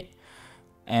minute,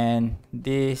 and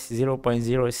this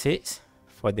 0.06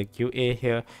 for the QA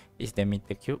here is the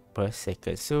meter cube per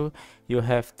second. So you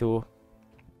have to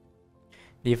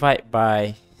divide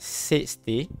by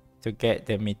 60 to get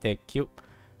the meter cube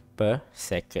per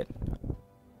second.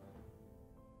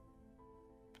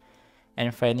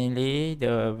 And finally,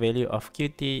 the value of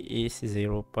Qt is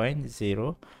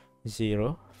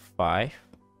 0.005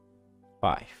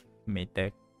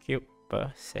 meter cube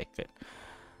per second.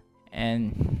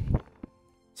 And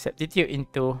substitute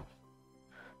into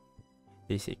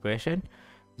this equation,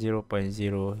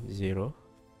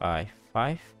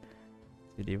 0.0055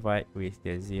 to divide with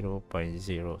the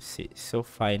 0.06. So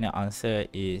final answer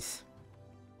is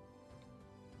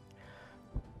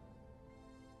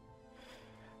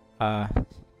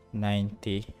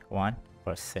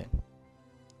 91%.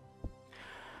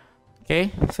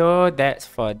 Okay, so that's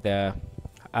for the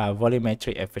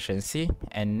volumetric efficiency,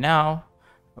 and now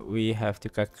we have to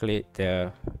calculate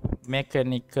the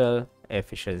mechanical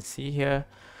efficiency here.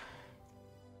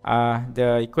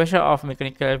 The equation of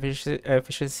mechanical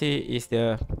efficiency is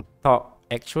the torque,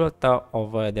 actual torque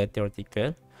over the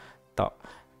theoretical torque.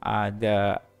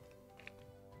 The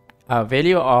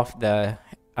value of the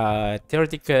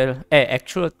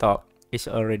actual torque is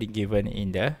already given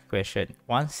in the question,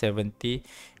 170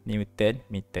 Newton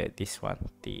meter, this one,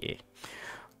 TA.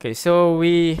 Okay, so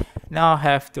we now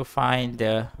have to find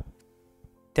the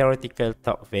theoretical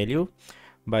torque value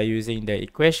by using the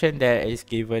equation that is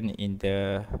given in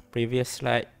the previous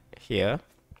slide here.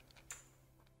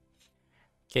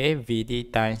 Okay,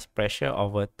 Vd times pressure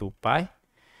over 2 pi.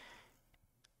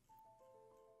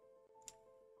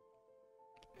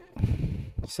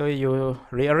 So you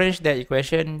rearrange that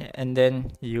equation and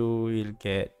then you will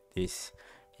get this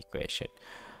equation.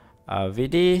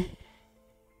 Vd,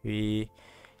 we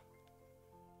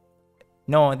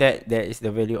know that there is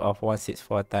the value of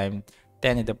 164 times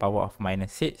 10 to the power of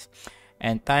minus 6,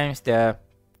 and times the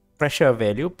pressure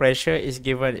value. Pressure is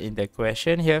given in the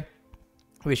question here,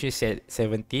 which is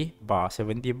 70 bar.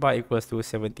 70 bar equals to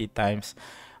 70 times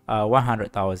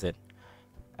 100,000,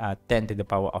 10 to the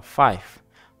power of 5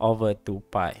 over 2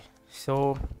 pi.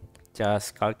 So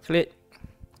just calculate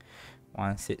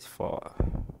 164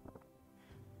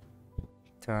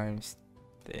 times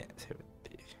 1070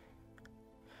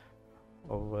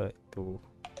 over 2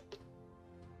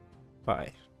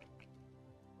 pi.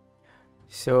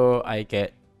 So I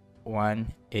get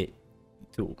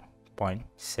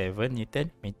 182.7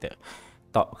 Newton meter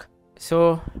torque.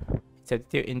 So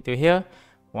substitute into here,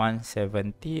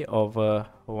 170 over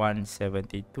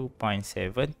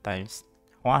 172.7 times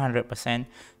 100%.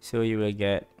 So you will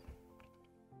get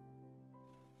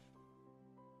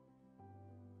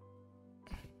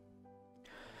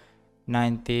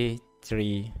 93%.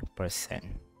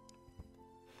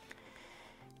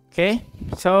 Okay,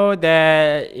 so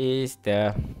that is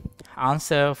the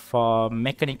answer for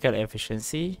mechanical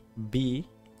efficiency, B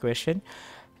question.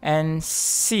 And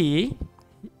C,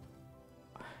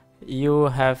 you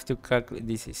have to calculate,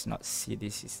 this is not C,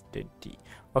 this is the D.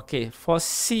 Okay, for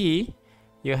C,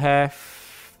 you have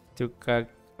to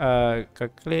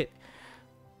calculate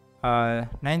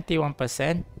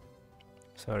 91%,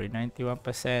 sorry,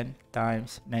 91%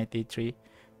 times 93%.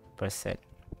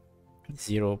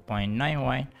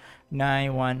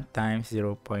 0.9191 times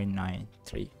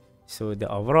 0.93. So the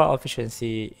overall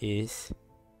efficiency is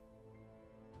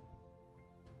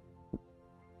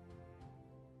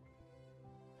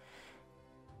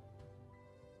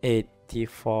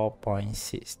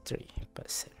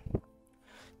 84.63%.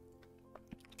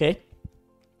 Okay,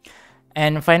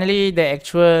 and finally the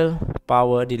actual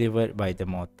power delivered by the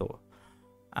motor,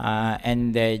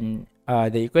 and then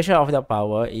the equation of the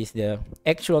power is the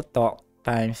actual torque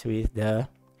times with the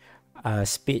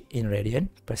speed in radian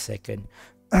per second.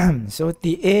 So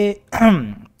TA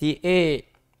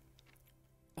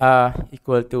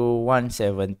equal to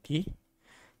 170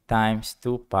 times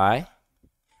 2 pi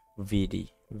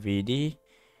Vd. Vd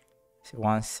is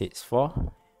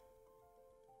 164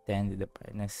 10 to the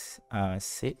minus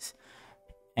 6,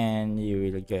 and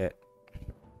you will get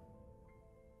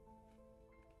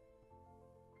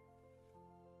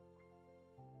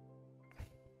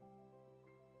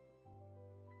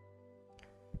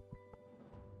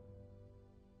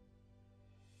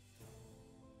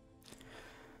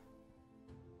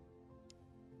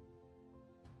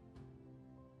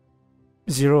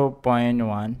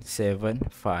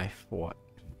 0.175 watt.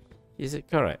 Is it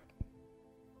correct?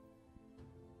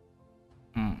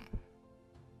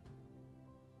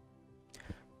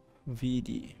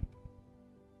 Vd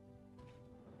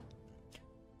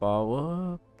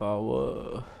power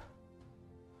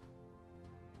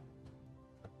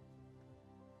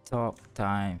torque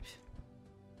times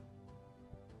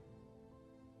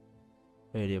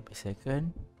radian per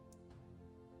second.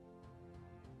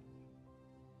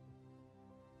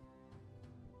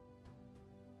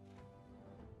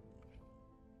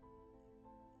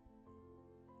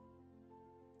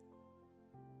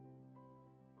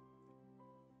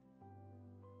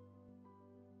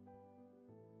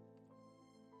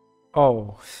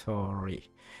 Oh, sorry.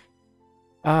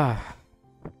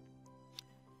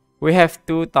 We have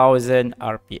 2000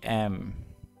 RPM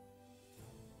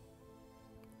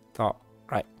torque,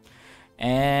 right?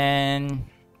 And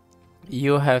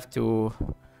you have to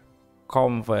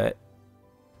convert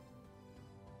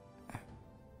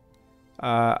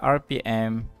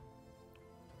RPM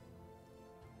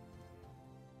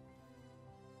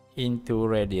into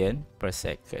radian per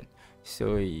second.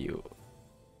 So you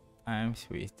times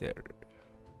with the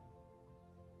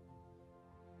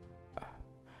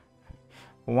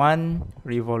 1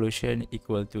 revolution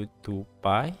equal to 2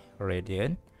 pi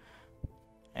radian,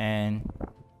 and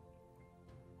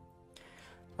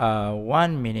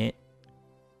 1 minute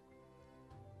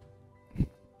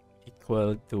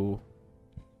equal to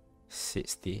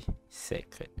 60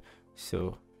 seconds.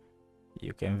 So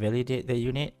you can validate the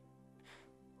unit.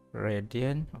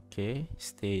 Radian, okay,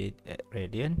 stay at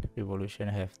radian.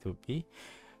 Revolution have to be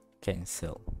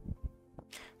cancelled.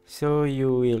 So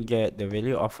you will get the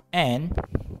value of n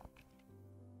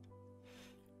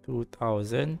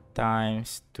 2000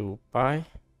 times 2 pi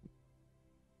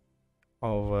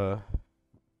over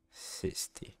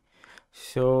 60.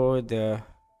 So the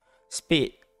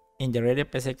speed in the radian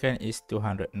per second is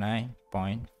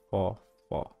 209.44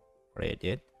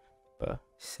 radian per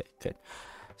second.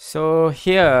 So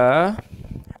here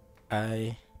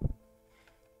I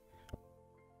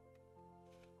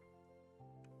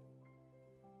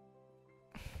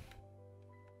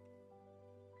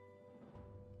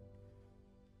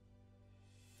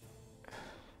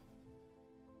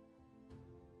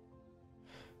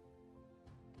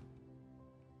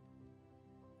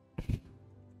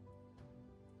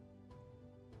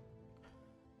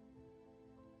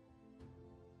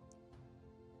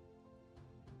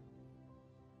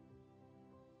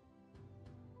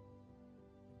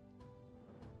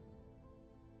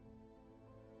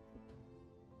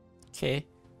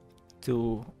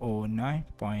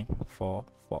 209.44.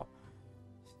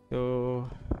 So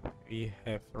we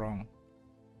have wrong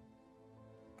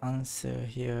answer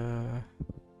here.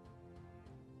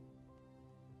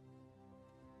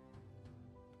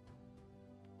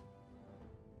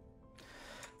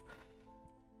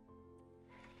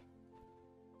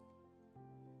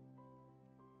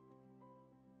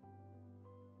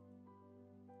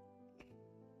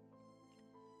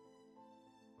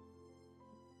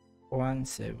 One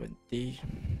 70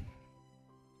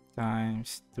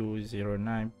 times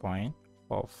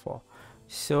 209.44.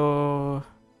 So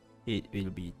it will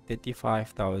be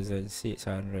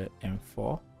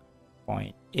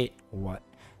 35,604.8 watt.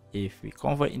 If we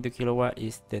convert into kilowatt,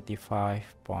 is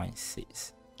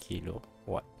 35.6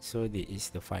 kilowatt. So this is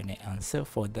the final answer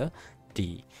for the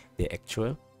D, the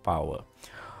actual power.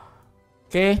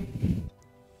 Okay,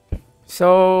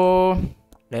 so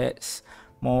let's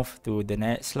move to the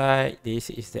next slide.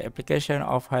 This is the application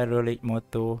of hydraulic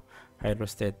motor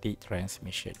hydrostatic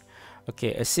transmission.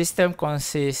 Okay, a system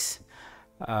consists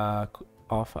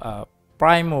of a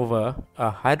prime mover, a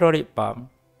hydraulic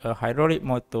pump, a hydraulic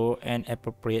motor, and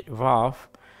appropriate valve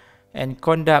and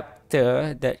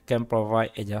conductor that can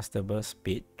provide adjustable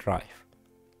speed drive.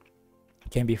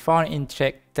 Can be found in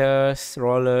tractors,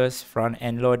 rollers,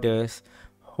 front-end loaders,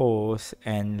 hose,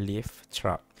 and lift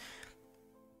truck.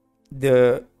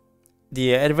 The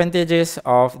advantages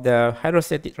of the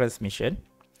hydrostatic transmission: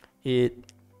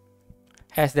 it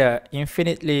has the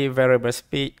infinitely variable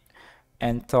speed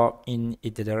and torque in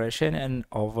either direction and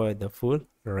over the full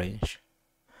range.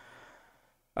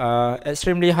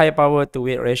 Extremely high power to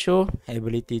weight ratio,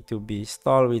 ability to be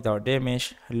stalled without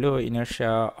damage, low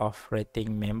inertia of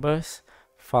rating members,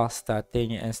 fast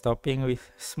starting and stopping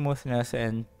with smoothness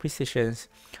and precision,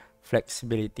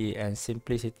 flexibility and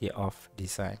simplicity of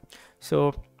design.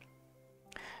 So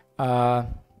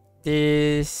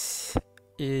this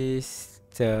is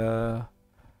the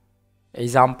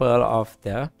example of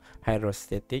the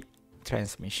hydrostatic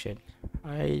transmission.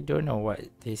 I don't know what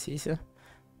this is.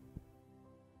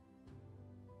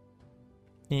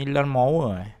 Ni lawn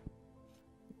mower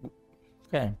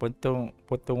kan, potong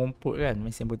rumput kan,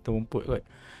 mesin potong rumput kot.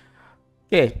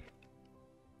 Okay,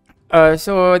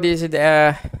 so this is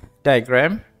the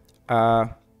diagram.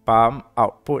 Pump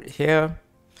output here.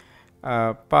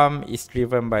 Pump is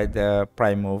driven by the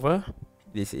prime mover.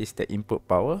 This is the input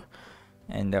power,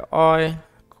 and the oil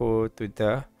go to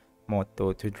the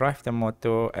motor to drive the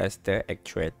motor as the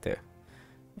actuator,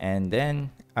 and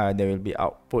then there will be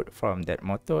output from that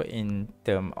motor in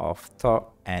term of torque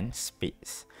and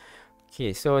speeds.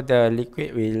 Okay, so the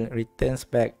liquid will returns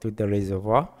back to the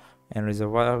reservoir, and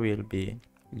reservoir will be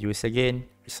used again,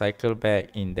 recycle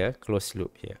back in the closed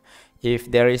loop here.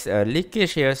 If there is a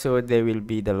leakage here, so there will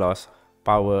be the loss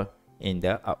power in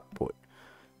the output.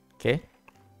 Okay,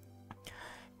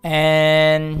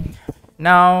 and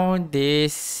now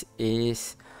this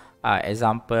is an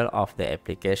example of the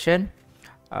application.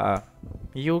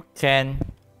 You can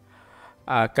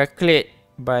calculate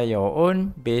by your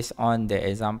own based on the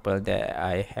example that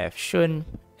I have shown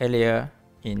earlier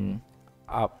in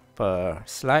upper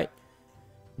slide.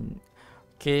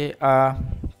 Okay,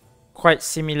 quite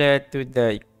similar to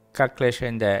the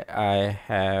calculation that I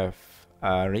have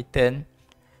written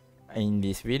in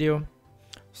this video,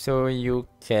 so you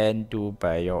can do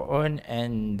by your own,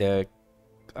 and the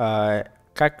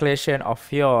calculation of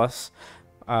yours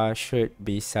should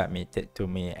be submitted to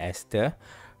me as the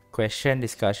question,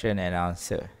 discussion and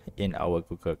answer in our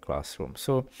Google Classroom.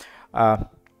 So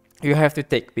you have to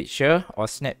take picture or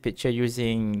snap picture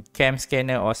using cam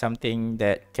scanner or something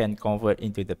that can convert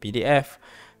into the PDF.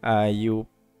 You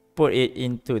put it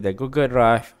into the Google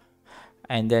Drive,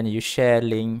 and then you share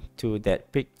link to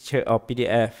that picture or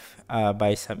PDF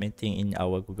by submitting in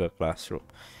our Google Classroom.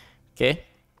 Okay,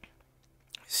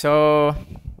 so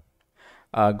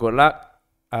good luck.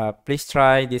 Please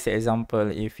try this example.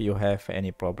 If you have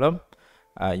any problem,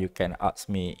 you can ask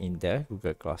me in the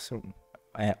Google Classroom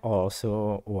and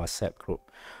also WhatsApp group.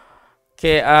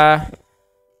 Okay,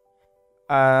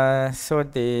 so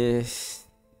this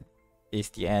is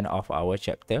the end of our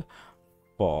chapter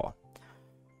 4.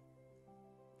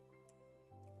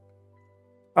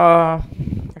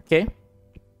 Okay,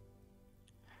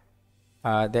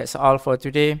 that's all for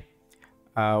today.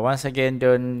 Once again,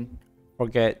 don't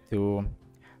forget to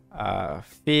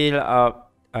fill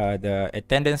up the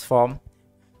attendance form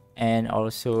and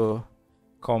also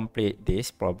complete this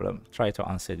problem. Try to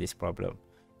answer this problem,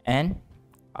 and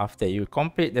after you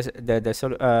complete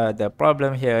the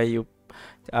problem here, you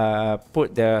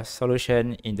put the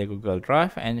solution in the Google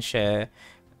Drive and share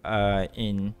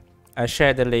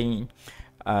share the link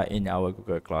in our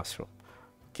Google Classroom.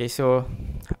 Okay, so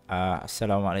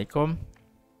Assalamualaikum.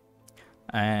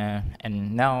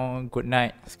 And now good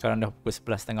night. Sekarang dah pukul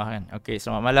 11.30 kan. Okay,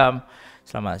 selamat malam,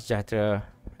 selamat sejahtera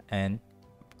and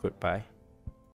goodbye.